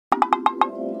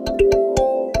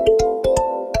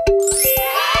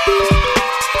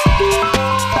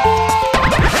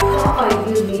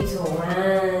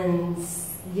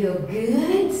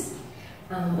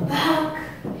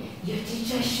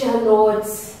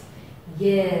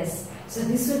Yes. So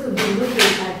this week we'll be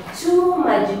looking at two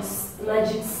magic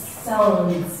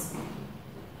sounds.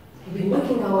 We'll be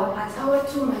looking at our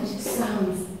two magic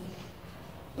sounds.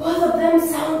 Both of them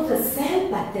sound the same,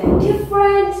 but they're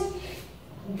different.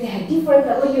 They are different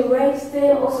the way you write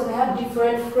them. Also, they have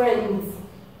different friends.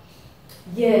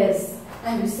 Yes.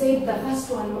 And we say the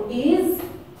first one is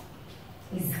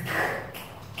k.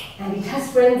 And it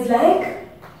has friends like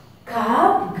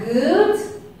cup, good.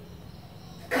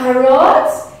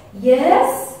 Carrot,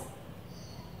 yes.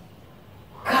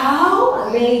 Cow,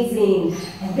 amazing.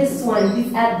 And this one,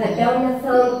 this at the downer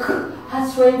sound,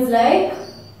 has friends like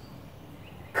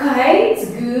kite,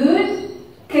 good.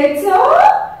 Kettle,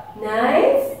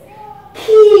 nice.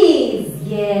 Keys,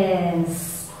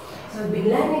 yes. So we've been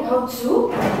learning how to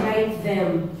write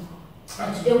them.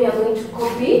 And today we are going to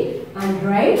copy and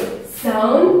write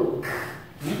sound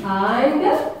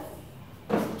and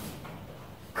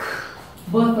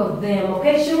both of them.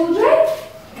 Okay, children?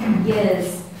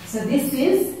 Yes. So this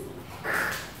is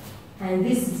and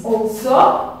this is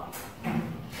also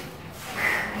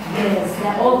yes,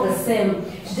 they're all the same.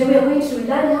 Today we are going to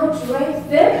learn how to write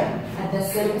them at the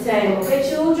same time. Okay,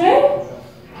 children?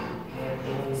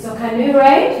 So can we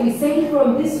write? We say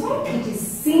from this one, it is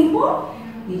simple.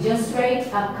 You just write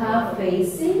a car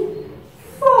facing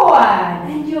forward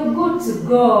and you're good to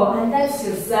go. And that's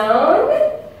your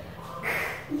sound.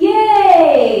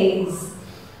 Yes.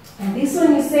 And this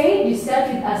one you say, you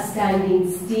start with a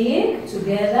standing stick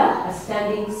together, a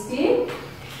standing stick,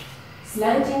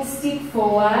 slanting stick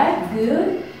forward,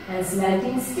 good, and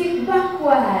slanting stick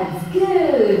backwards,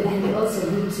 good, and you're also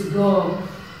good to go.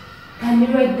 Can you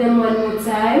write them one more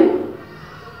time?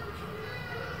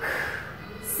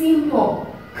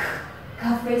 Simple.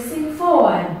 Car facing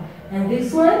forward. And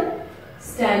this one,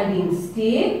 standing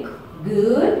stick,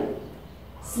 good.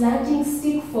 Slanting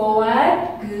stick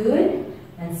forward, good.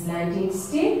 And slanting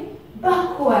stick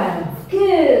backwards,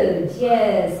 good.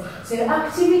 Yes. So your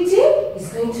activity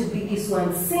is going to be this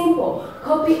one, simple.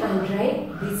 Copy and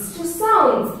write these two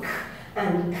sounds, k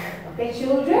and k. Okay,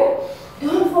 children?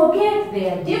 Don't forget they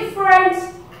are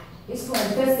different. This one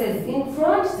faces in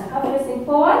front, the car facing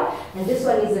forward, and this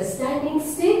one is a standing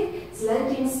stick,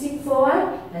 slanting stick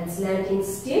forward, and slanting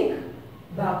stick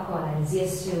backwards.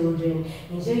 Yes, children.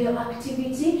 Enjoy your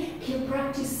activity. Keep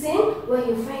practicing. Where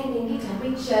you're finding it a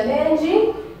bit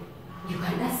challenging, you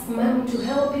can ask Mommy to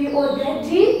help you or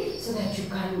Daddy so that you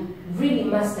can really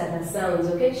master the sounds.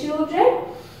 Okay, children?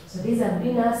 So these have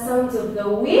been our sounds of the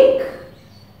week.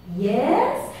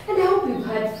 Yes. And I hope you've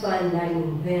had fun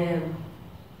learning them.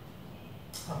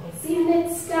 Okay, see you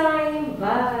next time.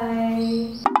 Bye.